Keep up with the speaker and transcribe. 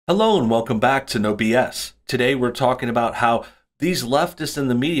Hello and welcome back to NoBS. Today we're talking about how these leftists in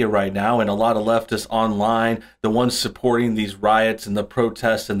the media right now, and a lot of leftists online, the ones supporting these riots and the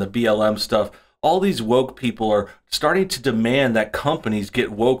protests and the BLM stuff, all these woke people are starting to demand that companies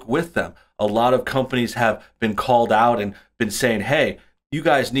get woke with them. A lot of companies have been called out and been saying, hey, you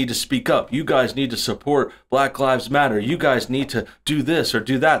guys need to speak up. You guys need to support Black Lives Matter. You guys need to do this or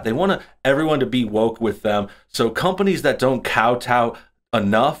do that. They want everyone to be woke with them. So companies that don't kowtow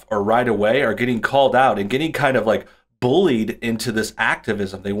enough or right away are getting called out and getting kind of like bullied into this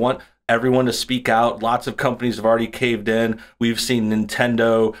activism. They want everyone to speak out. Lots of companies have already caved in. We've seen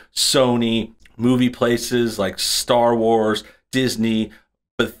Nintendo, Sony, movie places like Star Wars, Disney,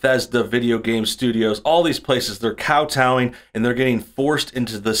 Bethesda video game studios, all these places, they're kowtowing and they're getting forced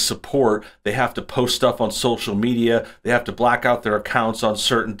into the support. They have to post stuff on social media. They have to black out their accounts on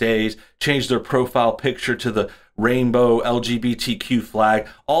certain days, change their profile picture to the rainbow LGBTQ flag.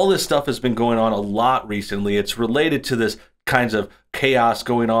 All this stuff has been going on a lot recently. It's related to this kinds of chaos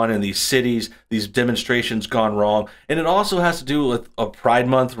going on in these cities, these demonstrations gone wrong. And it also has to do with a Pride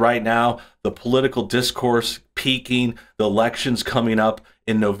Month right now, the political discourse peaking, the elections coming up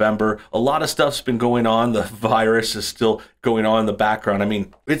in November. A lot of stuff's been going on. The virus is still going on in the background. I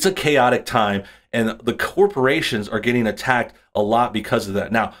mean, it's a chaotic time, and the corporations are getting attacked a lot because of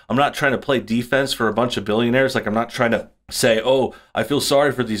that. Now, I'm not trying to play defense for a bunch of billionaires. Like, I'm not trying to say, oh, I feel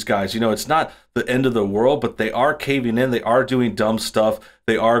sorry for these guys. You know, it's not the end of the world, but they are caving in. They are doing dumb stuff.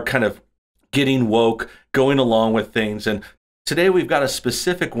 They are kind of getting woke, going along with things. And today we've got a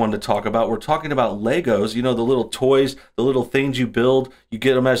specific one to talk about. We're talking about Legos, you know, the little toys, the little things you build. You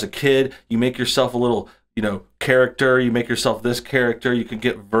get them as a kid. You make yourself a little, you know, character. You make yourself this character. You can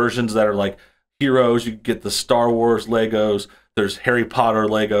get versions that are like heroes. You can get the Star Wars Legos. There's Harry Potter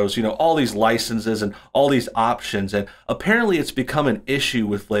Legos, you know, all these licenses and all these options. And apparently it's become an issue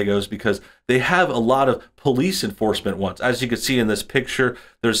with Legos because they have a lot of police enforcement ones. As you can see in this picture,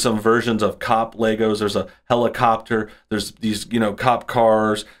 there's some versions of cop Legos. There's a helicopter. There's these, you know, cop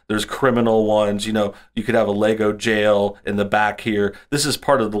cars. There's criminal ones. You know, you could have a Lego jail in the back here. This is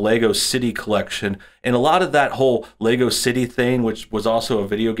part of the Lego City collection. And a lot of that whole Lego City thing, which was also a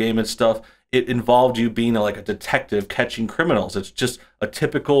video game and stuff, it involved you being like a detective catching criminals. It's just a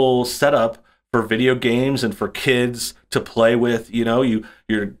typical setup for video games and for kids to play with. You know,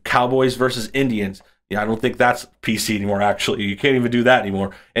 you're cowboys versus Indians. Yeah, I don't think that's PC anymore, actually. You can't even do that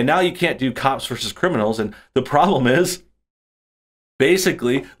anymore. And now you can't do cops versus criminals. And the problem is,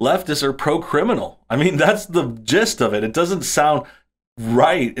 basically, leftists are pro-criminal. I mean, that's the gist of it. It doesn't sound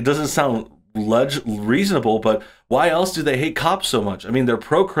right. It doesn't sound reasonable, but why else do they hate cops so much? I mean, they're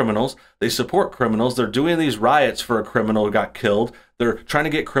pro-criminals. They support criminals. They're doing these riots for a criminal who got killed. They're trying to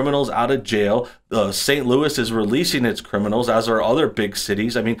get criminals out of jail. St. Louis is releasing its criminals, as are other big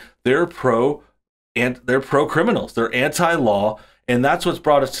cities. I mean, they're pro-criminals. They're anti-law, and that's what's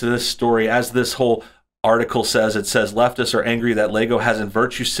brought us to this story. As this whole article says, it says leftists are angry that Lego hasn't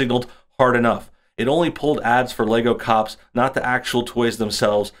virtue signaled hard enough. It only pulled ads for Lego cops, not the actual toys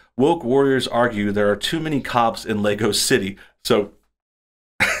themselves. Woke warriors argue there are too many cops in Lego City. So,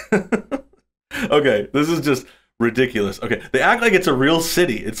 okay, this is just ridiculous. Okay, they act like it's a real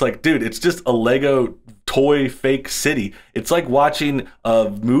city. It's like, dude, it's just a Lego toy fake city. It's like watching a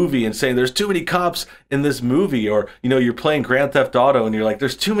movie and saying there's too many cops in this movie, or, you know, you're playing Grand Theft Auto and you're like,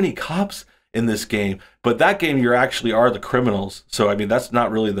 there's too many cops in this game. But that game, you actually are the criminals. So, I mean, that's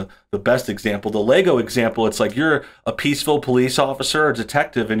not really the best example. The Lego example, it's like you're a peaceful police officer or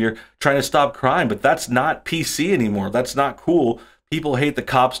detective and you're trying to stop crime, but that's not PC anymore. That's not cool. People hate the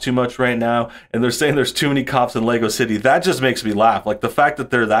cops too much right now, and they're saying there's too many cops in Lego City. That just makes me laugh. Like, the fact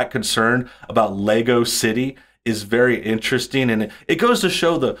that they're that concerned about Lego City is very interesting, and it goes to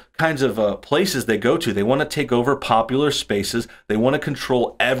show the kinds of places they go to. They want to take over popular spaces. They want to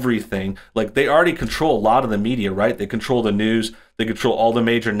control everything. Like, they already control a lot of the media, right? They control the news. They control all the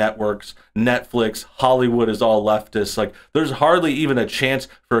major networks. Netflix, Hollywood is all leftist. Like, there's hardly even a chance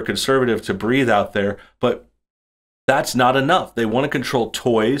for a conservative to breathe out there, but that's not enough. They want to control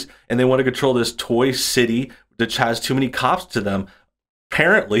toys, and they want to control this toy city which has too many cops to them.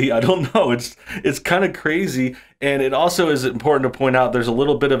 Apparently, I don't know, it's kind of crazy. And it also is important to point out there's a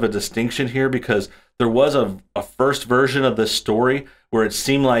little bit of a distinction here, because there was a first version of this story where it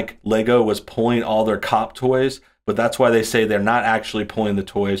seemed like Lego was pulling all their cop toys, but that's why they say they're not actually pulling the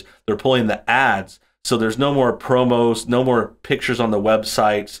toys, they're pulling the ads. So there's no more promos, no more pictures on the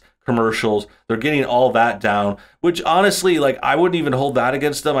websites, commercials. They're getting all that down, which honestly, like, I wouldn't even hold that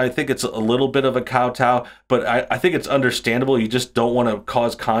against them. I think it's a little bit of a kowtow, but I think it's understandable. You just don't want to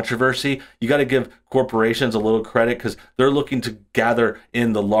cause controversy. You got to give corporations a little credit because they're looking to gather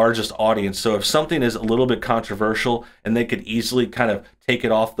in the largest audience. So if something is a little bit controversial and they could easily kind of take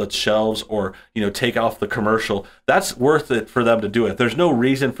it off the shelves or, you know, take off the commercial, that's worth it for them to do it. There's no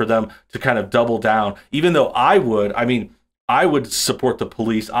reason for them to kind of double down, even though I would support the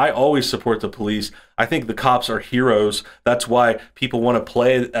police. I always support the police. I think the cops are heroes. That's why people want to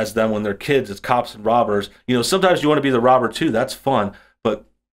play as them when they're kids. It's cops and robbers. You know, sometimes you want to be the robber too. That's fun. But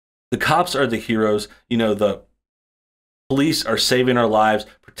the cops are the heroes. You know, the police are saving our lives,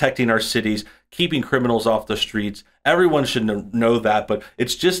 protecting our cities, keeping criminals off the streets. Everyone should know that, but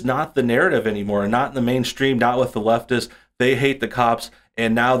it's just not the narrative anymore, not in the mainstream, not with the leftists. They hate the cops,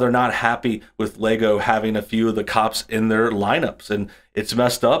 and now they're not happy with Lego having a few of the cops in their lineups, and it's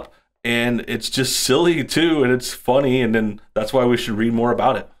messed up, and it's just silly too, and it's funny, and then that's why we should read more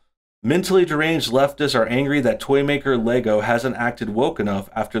about it. Mentally deranged leftists are angry that toy maker Lego hasn't acted woke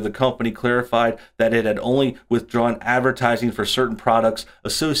enough after the company clarified that it had only withdrawn advertising for certain products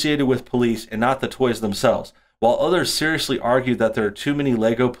associated with police and not the toys themselves, while others seriously argue that there are too many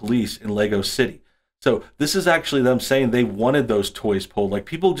Lego police in Lego City. So this is actually them saying they wanted those toys pulled. Like,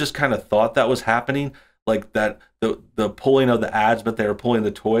 people just kind of thought that was happening, like that the pulling of the ads, but they were pulling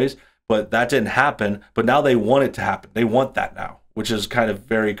the toys, but that didn't happen. But now they want it to happen. They want that now, which is kind of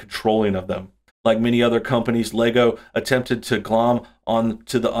very controlling of them. Like many other companies, Lego attempted to glom on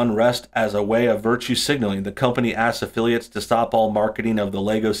to the unrest as a way of virtue signaling. The company asked affiliates to stop all marketing of the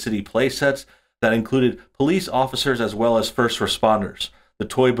Lego City playsets that included police officers as well as first responders. The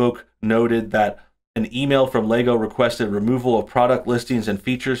toy book noted that an email from Lego requested removal of product listings and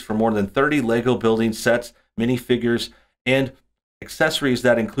features for more than 30 Lego building sets, minifigures, and accessories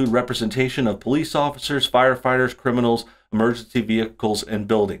that include representation of police officers, firefighters, criminals, emergency vehicles, and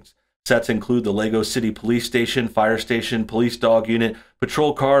buildings. Sets include the Lego City Police Station, Fire Station, Police Dog Unit,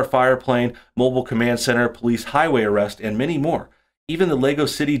 Patrol Car, Fire Plane, Mobile Command Center, Police Highway Arrest, and many more. Even the Lego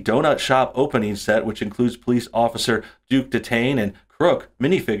City Donut Shop opening set, which includes Police Officer Duke Detain and Crook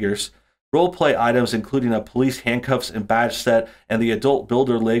minifigures, role-play items including a police handcuffs and badge set, and the adult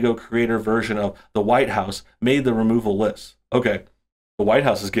builder Lego creator version of the White House made the removal list. Okay, the White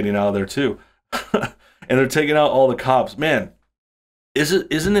House is getting out of there too. And they're taking out all the cops. Man,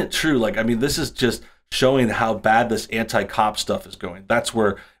 isn't it true? Like, I mean, this is just showing how bad this anti-cop stuff is going. That's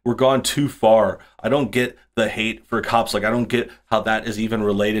where we're gone too far. I don't get the hate for cops. Like, I don't get how that is even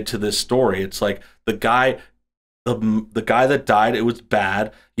related to this story. It's like the guy that died, it was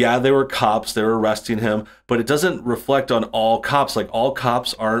bad. Yeah, they were cops, they were arresting him, but it doesn't reflect on all cops. Like, all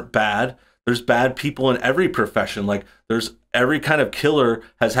cops aren't bad. There's bad people in every profession. Like, there's every kind of killer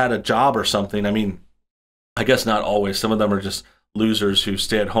has had a job or something. I mean, I guess not always. Some of them are just losers who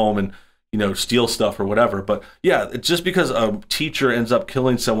stay at home and, you know, steal stuff or whatever. But yeah, it's just because a teacher ends up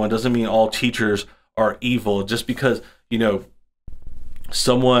killing someone doesn't mean all teachers are evil. Just because, you know,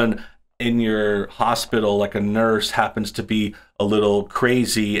 someone in your hospital, like a nurse, happens to be a little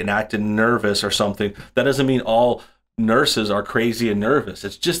crazy and acting nervous or something, that doesn't mean all nurses are crazy and nervous.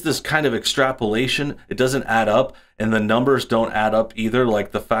 It's just this kind of extrapolation. It doesn't add up, and the numbers don't add up either.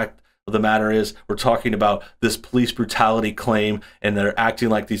 Like, the fact of the matter is, we're talking about this police brutality claim, and they're acting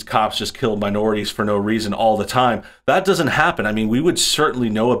like these cops just killed minorities for no reason all the time. That doesn't happen. I mean, we would certainly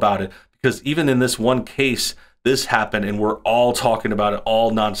know about it, because even in this one case, this happened, and we're all talking about it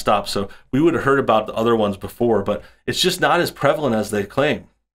all nonstop. So we would have heard about the other ones before, but it's just not as prevalent as they claim.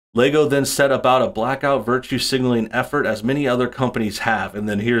 Lego then set about a blackout virtue signaling effort, as many other companies have. And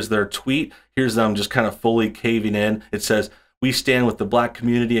then here's their tweet. Here's them just kind of fully caving in. It says, "We stand with the black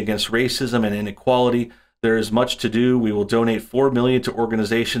community against racism and inequality. There is much to do. We will donate $4 million to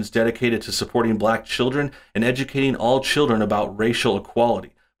organizations dedicated to supporting black children and educating all children about racial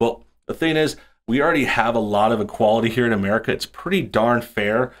equality." Well, the thing is, we already have a lot of equality here in America. It's pretty darn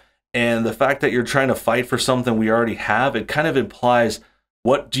fair. And the fact that you're trying to fight for something we already have, it kind of implies,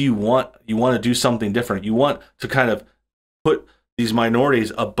 what do you want? You want to do something different. You want to kind of put these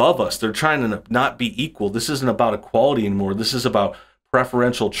minorities above us. They're trying to not be equal. This isn't about equality anymore. This is about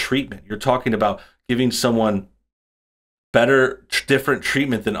preferential treatment. You're talking about giving someone better, different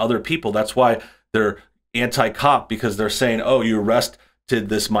treatment than other people. That's why they're anti-cop, because they're saying, oh, you arrested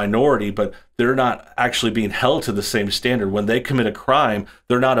this minority, but they're not actually being held to the same standard. When they commit a crime,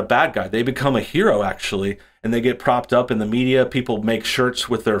 they're not a bad guy. They become a hero, actually, and they get propped up in the media. People make shirts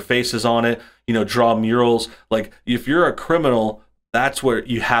with their faces on it, you know, draw murals. Like, if you're a criminal, That's where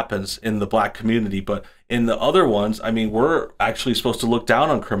it happens in the black community. But in the other ones, I mean, we're actually supposed to look down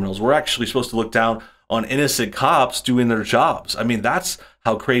on criminals. We're actually supposed to look down on innocent cops doing their jobs. I mean, that's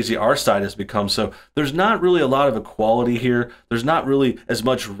how crazy our side has become. So there's not really a lot of equality here. There's not really as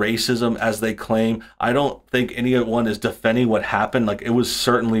much racism as they claim. I don't think anyone is defending what happened. Like, it was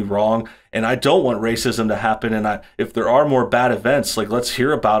certainly wrong. And I don't want racism to happen. And if there are more bad events, like, let's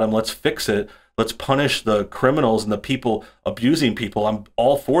hear about them. Let's fix it. Let's punish the criminals and the people abusing people. I'm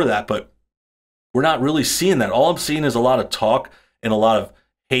all for that, but we're not really seeing that. All I'm seeing is a lot of talk and a lot of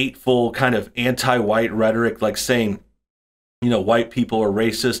hateful kind of anti-white rhetoric, like saying, you know, white people are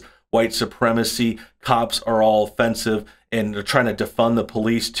racist, white supremacy, cops are all offensive, and they're trying to defund the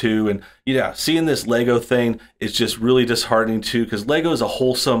police too. And yeah, seeing this Lego thing is just really disheartening too, because Lego is a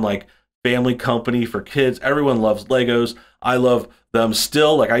wholesome, like, family company for kids. Everyone loves Legos. I love them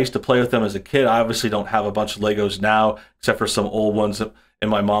still. Like, I used to play with them as a kid. I obviously don't have a bunch of Legos now, except for some old ones in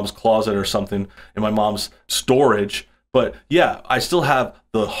my mom's closet or something in my mom's storage. But yeah, I still have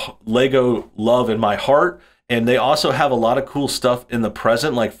the Lego love in my heart. And they also have a lot of cool stuff in the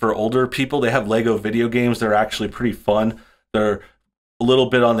present. Like, for older people, they have Lego video games. They're actually pretty fun. They're a little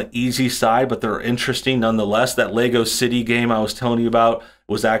bit on the easy side, but they're interesting nonetheless. That Lego City game I was telling you about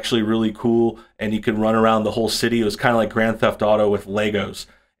was actually really cool, and you could run around the whole city. It was kind of like Grand Theft Auto with Legos,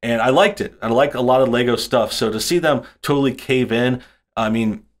 and I liked it. I like a lot of Lego stuff. So to see them totally cave in, I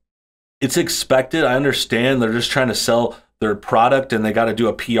mean, it's expected. I understand they're just trying to sell their product, and they got to do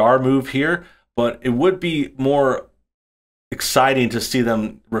a PR move here, but it would be more exciting to see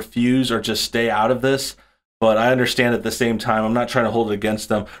them refuse or just stay out of this. But I understand at the same time, I'm not trying to hold it against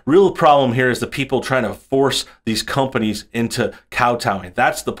them. Real problem here is the people trying to force these companies into kowtowing.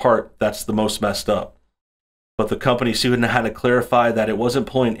 That's the part that's the most messed up. But the company soon had to clarify that it wasn't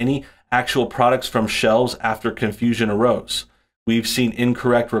pulling any actual products from shelves after confusion arose. We've seen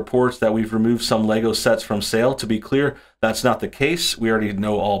incorrect reports that we've removed some Lego sets from sale. To be clear, that's not the case. We already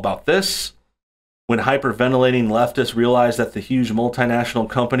know all about this. When hyperventilating leftists realized that the huge multinational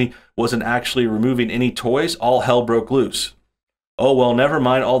company wasn't actually removing any toys, all hell broke loose. Oh, well, never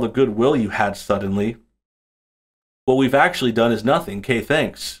mind all the goodwill you had suddenly. What we've actually done is nothing. Okay,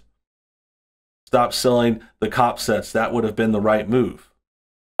 thanks. Stop selling the cop sets. That would have been the right move.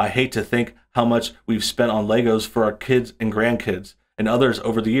 I hate to think how much we've spent on Legos for our kids and grandkids and others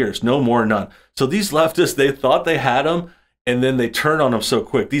over the years. No more, none. So these leftists, they thought they had them, and then they turn on them so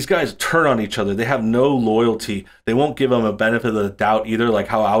quick. These guys turn on each other. They have no loyalty. They won't give them a benefit of the doubt either, like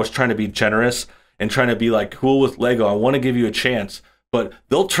how I was trying to be generous and trying to be like cool with Lego. I want to give you a chance, but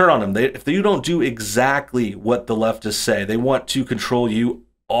they'll turn on them. If you don't do exactly what the leftists say, they want to control you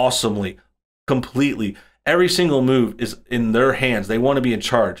awesomely, completely. Every single move is in their hands. They want to be in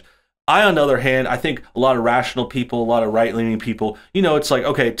charge. I, on the other hand, I think a lot of rational people, a lot of right-leaning people, you know, it's like,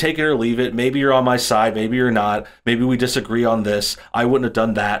 okay, take it or leave it. Maybe you're on my side. Maybe you're not. Maybe we disagree on this. I wouldn't have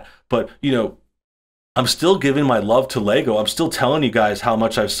done that. But, you know, I'm still giving my love to Lego. I'm still telling you guys how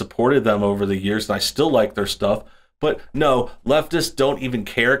much I've supported them over the years, and I still like their stuff. But no, leftists don't even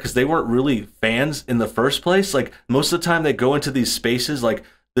care because they weren't really fans in the first place. Like, most of the time they go into these spaces like,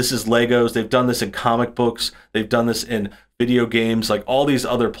 this is Legos. They've done this in comic books. They've done this in video games, like all these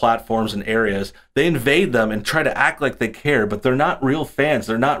other platforms and areas. They invade them and try to act like they care, but they're not real fans.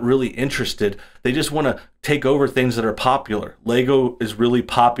 They're not really interested. They just want to take over things that are popular. Lego is really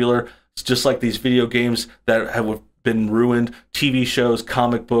popular. It's just like these video games that have been ruined, TV shows,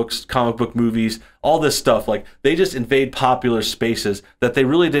 comic books, comic book movies, all this stuff. Like, they just invade popular spaces that they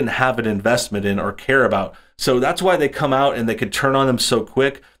really didn't have an investment in or care about. So that's why they come out and they can turn on them so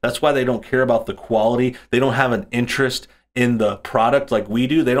quick. That's why they don't care about the quality. They don't have an interest in the product like we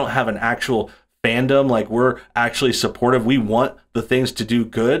do. They don't have an actual fandom like we're actually supportive. We want the things to do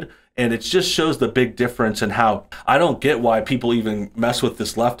good. And it just shows the big difference in how I don't get why people even mess with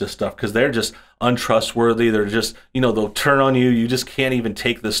this leftist stuff, because they're just untrustworthy. They're just, you know, they'll turn on you. You just can't even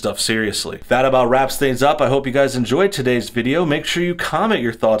take this stuff seriously. That about wraps things up. I hope you guys enjoyed today's video. Make sure you comment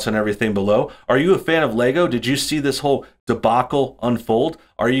your thoughts on everything below. Are you a fan of Lego? Did you see this whole debacle unfold?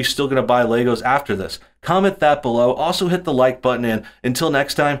 Are you still going to buy Legos after this? Comment that below. Also hit the like button, and until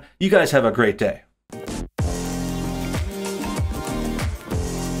next time, you guys have a great day.